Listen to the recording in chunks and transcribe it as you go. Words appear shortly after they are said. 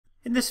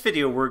In this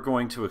video, we're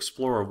going to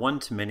explore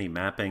one-to-many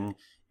mapping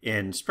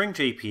in Spring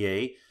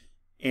JPA,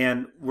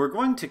 and we're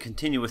going to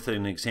continue with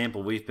an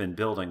example we've been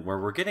building where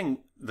we're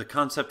getting the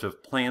concept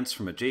of plants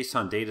from a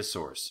JSON data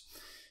source.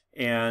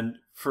 And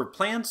for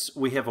plants,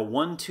 we have a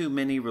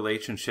one-to-many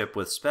relationship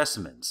with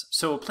specimens.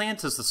 So a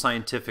plant is the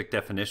scientific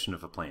definition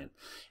of a plant,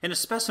 and a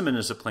specimen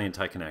is a plant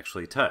I can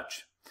actually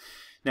touch.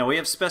 Now, we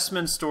have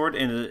specimens stored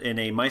in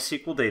a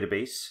MySQL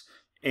database,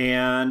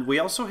 and we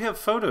also have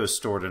photos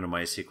stored in a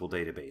MySQL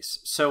database.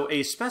 So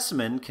a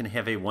specimen can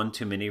have a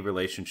one-to-many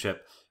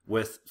relationship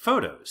with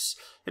photos.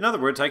 In other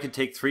words, I could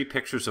take 3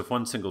 pictures of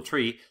one single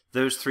tree.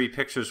 Those 3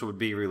 pictures would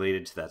be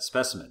related to that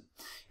specimen.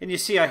 And you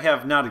see I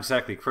have not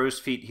exactly crow's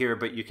feet here,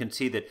 but you can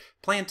see that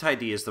plant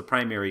ID is the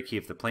primary key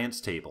of the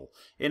plants table.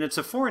 And it's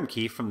a foreign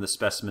key from the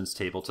specimens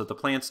table to the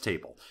plants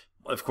table.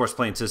 Of course,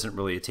 plants isn't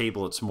really a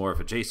table, it's more of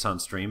a JSON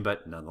stream,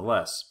 but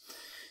nonetheless.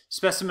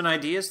 Specimen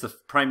ID is the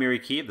primary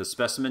key of the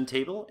specimen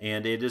table,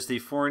 and it is the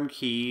foreign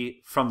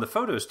key from the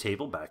photos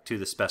table back to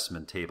the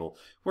specimen table,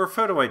 where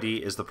photo ID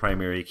is the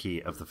primary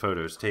key of the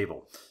photos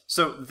table.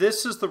 So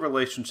this is the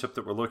relationship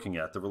that we're looking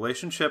at, the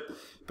relationship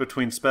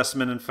between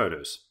specimen and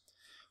photos.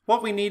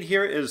 What we need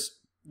here is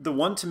the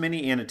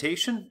one-to-many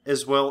annotation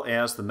as well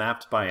as the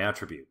mappedBy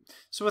attribute.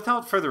 So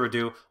without further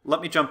ado,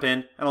 let me jump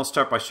in and I'll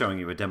start by showing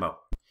you a demo.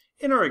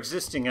 In our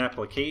existing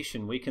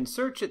application, we can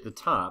search at the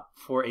top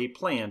for a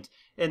plant,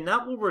 and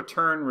that will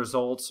return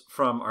results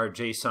from our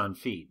JSON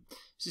feed.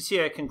 So you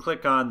see I can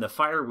click on the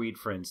fireweed,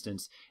 for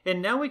instance,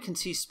 and now we can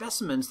see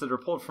specimens that are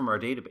pulled from our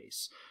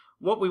database.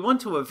 What we want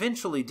to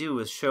eventually do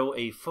is show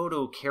a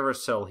photo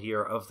carousel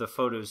here of the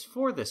photos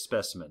for this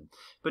specimen.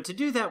 But to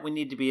do that, we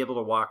need to be able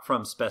to walk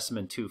from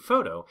specimen to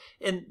photo,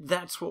 and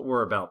that's what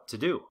we're about to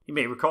do. You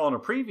may recall in a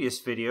previous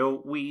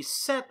video, we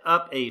set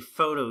up a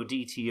photo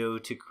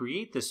DTO to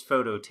create this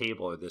photo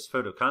table or this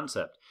photo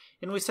concept.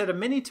 And we set a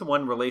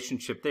many-to-one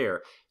relationship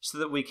there so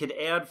that we could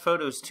add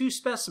photos to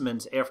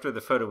specimens after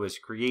the photo is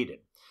created.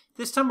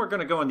 This time we're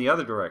going to go in the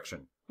other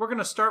direction. We're going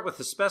to start with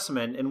the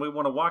specimen, and we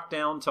want to walk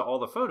down to all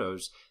the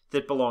photos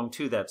that belong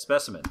to that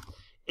specimen.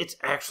 It's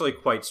actually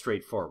quite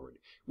straightforward.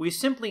 We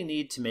simply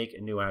need to make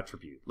a new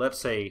attribute. Let's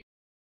say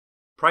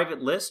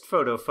private list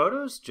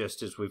photos,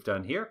 just as we've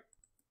done here.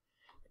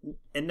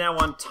 And now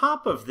on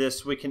top of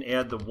this, we can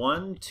add the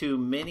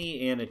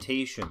one-to-many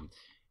annotation.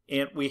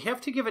 And we have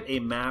to give it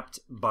a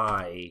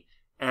mappedBy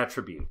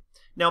attribute.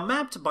 Now,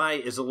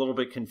 mappedBy is a little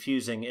bit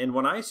confusing, and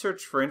when I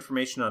searched for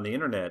information on the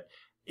internet,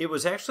 it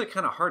was actually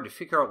kind of hard to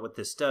figure out what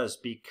this does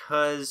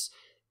because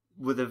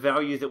with the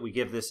value that we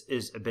give this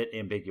is a bit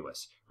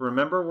ambiguous.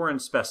 Remember, we're in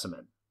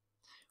specimen.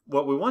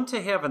 What we want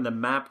to have in the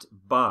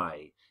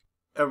mappedBy,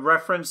 a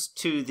reference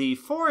to the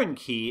foreign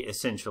key,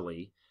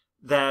 essentially,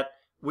 that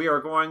we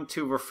are going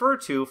to refer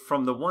to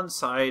from the one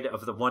side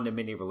of the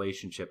one-to-many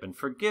relationship. And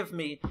forgive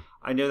me,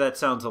 I know that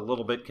sounds a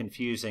little bit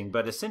confusing,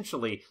 but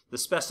essentially the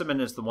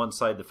specimen is the one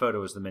side, the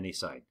photo is the many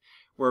side.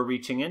 We're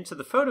reaching into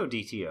the photo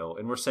DTO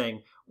and we're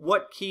saying,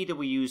 what key do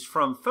we use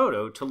from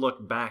photo to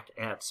look back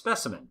at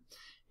specimen?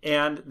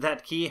 And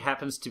that key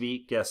happens to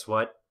be, guess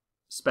what?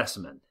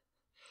 Specimen.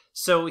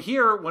 So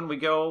here, when we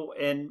go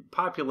and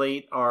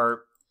populate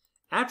our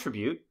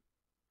attribute,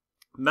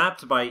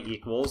 mappedBy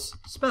equals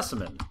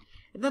specimen.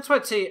 And that's why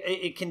I'd say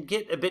it can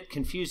get a bit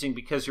confusing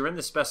because you're in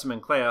the specimen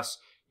class,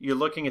 you're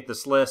looking at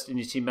this list and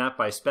you see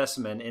mappedBy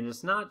specimen, and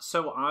it's not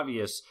so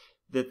obvious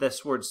that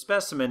this word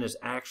specimen is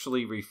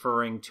actually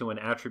referring to an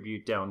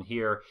attribute down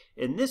here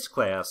in this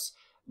class,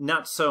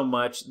 not so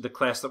much the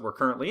class that we're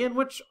currently in,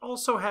 which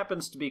also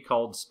happens to be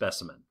called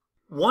specimen.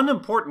 One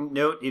important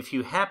note, if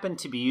you happen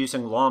to be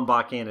using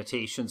Lombok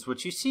annotations,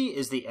 what you see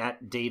is the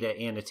 @data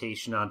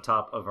annotation on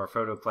top of our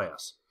photo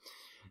class.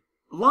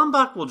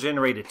 Lombok will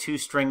generate a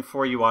toString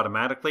for you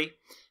automatically,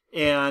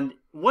 and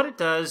what it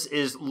does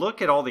is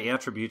look at all the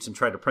attributes and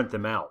try to print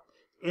them out.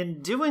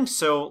 In doing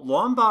so,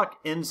 Lombok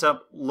ends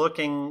up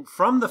looking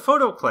from the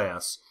photo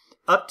class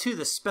up to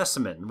the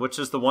specimen, which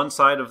is the one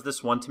side of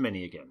this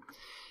one-to-many again.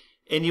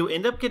 And you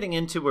end up getting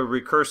into a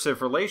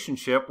recursive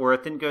relationship where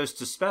it then goes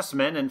to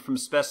specimen, and from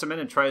specimen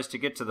it tries to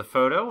get to the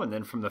photo, and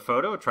then from the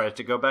photo it tries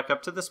to go back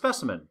up to the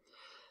specimen.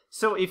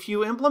 So if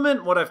you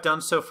implement what I've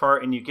done so far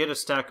and you get a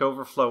Stack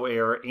Overflow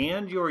error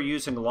and you're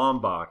using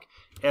Lombok,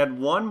 add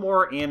one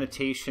more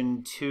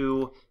annotation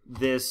to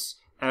this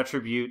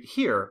attribute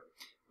here,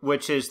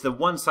 which is the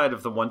one side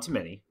of the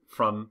one-to-many,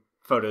 from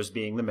photos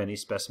being the many,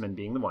 specimen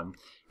being the one,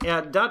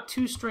 add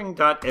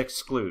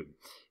 .toString.exclude.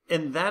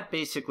 And that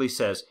basically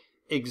says,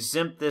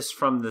 exempt this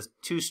from the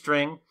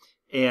toString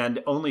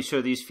and only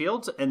show these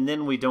fields, and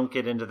then we don't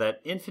get into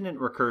that infinite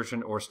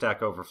recursion or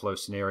Stack Overflow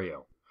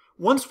scenario.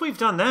 Once we've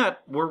done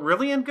that, we're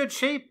really in good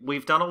shape.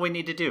 We've done all we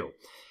need to do.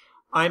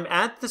 I'm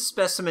at the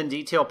specimen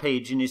detail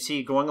page, and you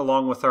see going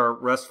along with our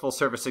RESTful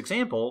service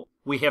example,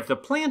 we have the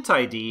plant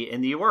ID in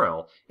the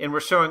URL, and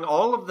we're showing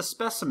all of the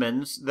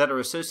specimens that are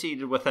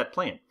associated with that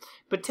plant.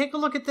 But take a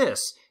look at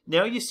this.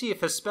 Now you see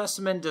if a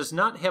specimen does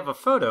not have a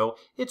photo,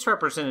 it's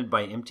represented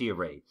by empty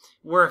array,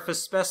 where if a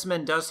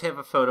specimen does have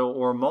a photo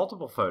or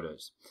multiple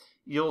photos,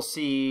 you'll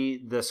see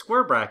the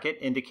square bracket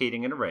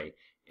indicating an array,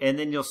 and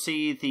then you'll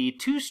see the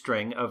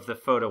toString of the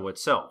photo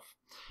itself.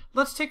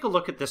 Let's take a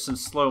look at this in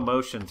slow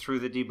motion through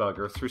the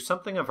debugger through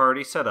something I've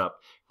already set up,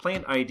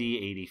 plant ID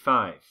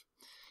 85.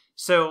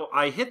 So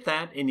I hit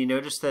that, and you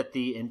notice that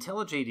the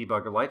IntelliJ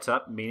debugger lights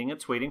up, meaning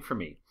it's waiting for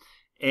me.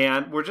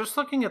 And we're just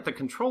looking at the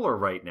controller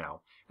right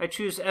now. I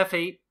choose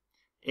F8,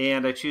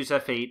 and I choose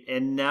F8,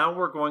 and now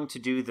we're going to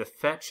do the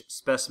fetch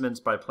specimens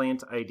by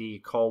plant ID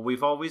call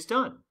we've always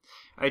done.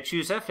 I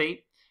choose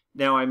F8.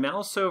 Now I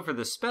mouse over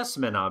the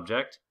specimen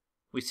object.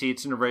 We see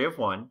it's an array of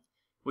 1.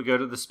 We go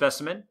to the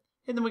specimen,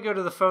 and then we go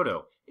to the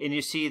photo. And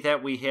you see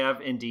that we have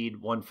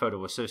indeed one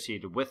photo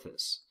associated with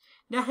this.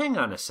 Now hang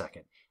on a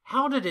second.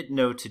 How did it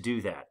know to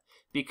do that?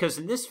 Because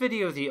in this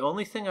video, the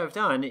only thing I've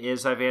done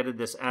is I've added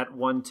this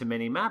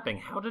 @OneToMany mapping.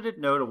 How did it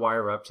know to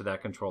wire up to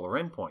that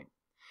controller endpoint?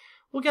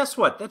 Well, guess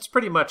what? That's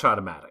pretty much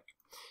automatic.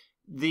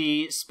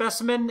 The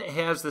specimen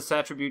has this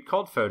attribute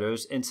called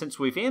photos, and since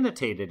we've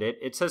annotated it,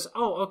 it says,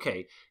 oh,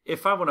 okay,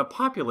 if I want to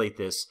populate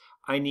this,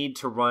 I need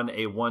to run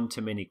a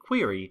OneToMany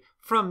query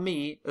from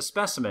me, a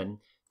specimen,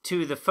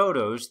 to the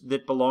photos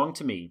that belong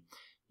to me,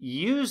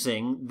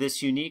 using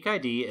this unique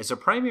ID as a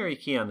primary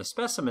key on the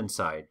specimen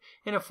side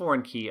and a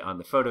foreign key on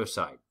the photo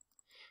side.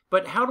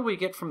 But how do we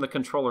get from the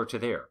controller to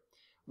there?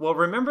 Well,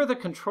 remember the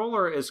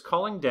controller is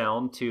calling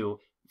down to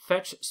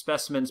fetch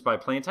specimens by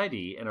plant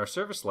ID in our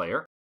service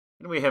layer,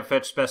 and we have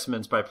fetch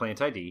specimens by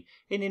plant ID,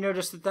 and you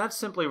notice that that's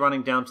simply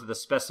running down to the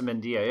specimen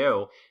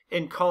DIO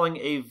and calling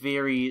a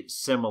very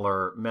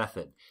similar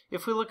method.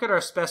 If we look at our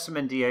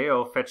specimen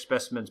DIO, fetch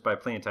specimens by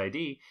plant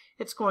ID,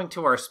 it's going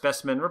to our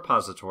specimen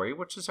repository,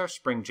 which is our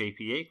Spring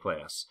JPA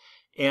class,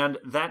 and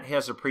that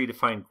has a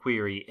predefined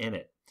query in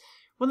it.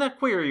 When that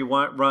query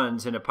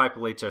runs and it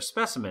populates our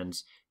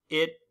specimens,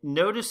 it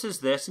notices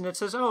this and it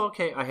says, oh,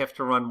 okay, I have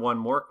to run one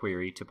more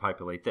query to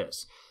populate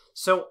this.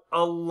 So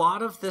a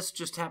lot of this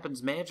just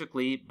happens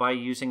magically by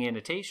using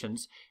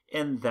annotations,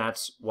 and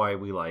that's why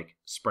we like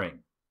Spring.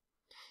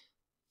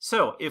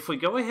 So if we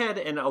go ahead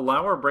and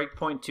allow our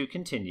breakpoint to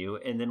continue,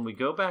 and then we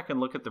go back and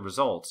look at the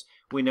results,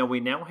 we know we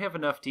now have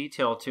enough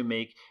detail to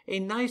make a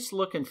nice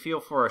look and feel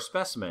for our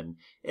specimen,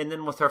 and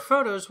then with our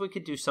photos, we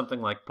could do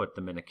something like put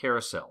them in a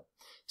carousel.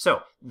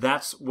 So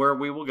that's where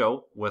we will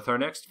go with our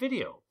next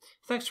video.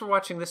 Thanks for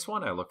watching this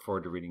one. I look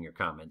forward to reading your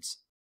comments.